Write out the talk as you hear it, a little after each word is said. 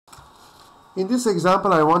In this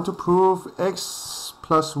example, I want to prove x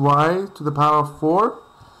plus y to the power of 4.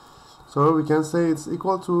 So we can say it's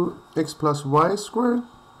equal to x plus y squared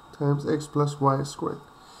times x plus y squared.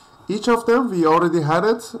 Each of them, we already had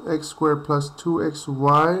it, x squared plus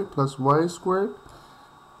 2xy plus y squared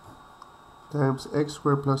times x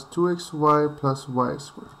squared plus 2xy plus y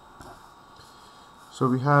squared. So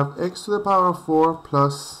we have x to the power of 4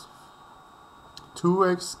 plus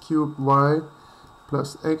 2x cubed y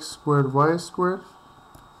plus x squared y squared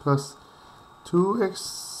plus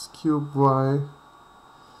 2x cubed y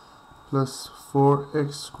plus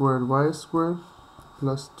 4x squared y squared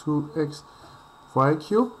plus 2x y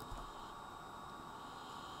cubed,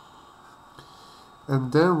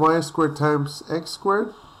 and then y squared times x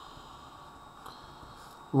squared,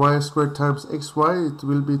 y squared times xy, it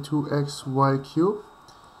will be 2xy cubed,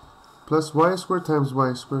 plus y squared times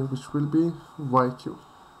y squared, which will be y cubed,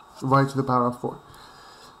 y to the power of 4.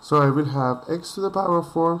 So I will have x to the power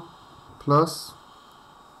of 4 plus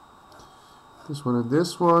this one and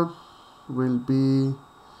this one will be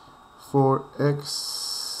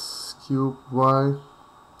 4x cubed y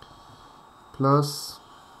plus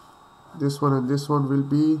this one and this one will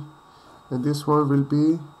be, and this one will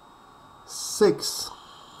be 6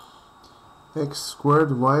 x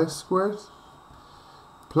squared y squared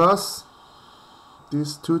plus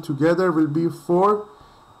these two together will be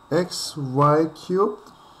 4xy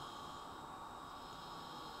cubed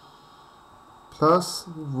plus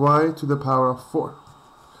y to the power of 4.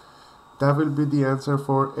 That will be the answer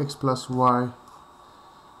for x plus y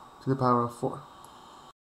to the power of 4.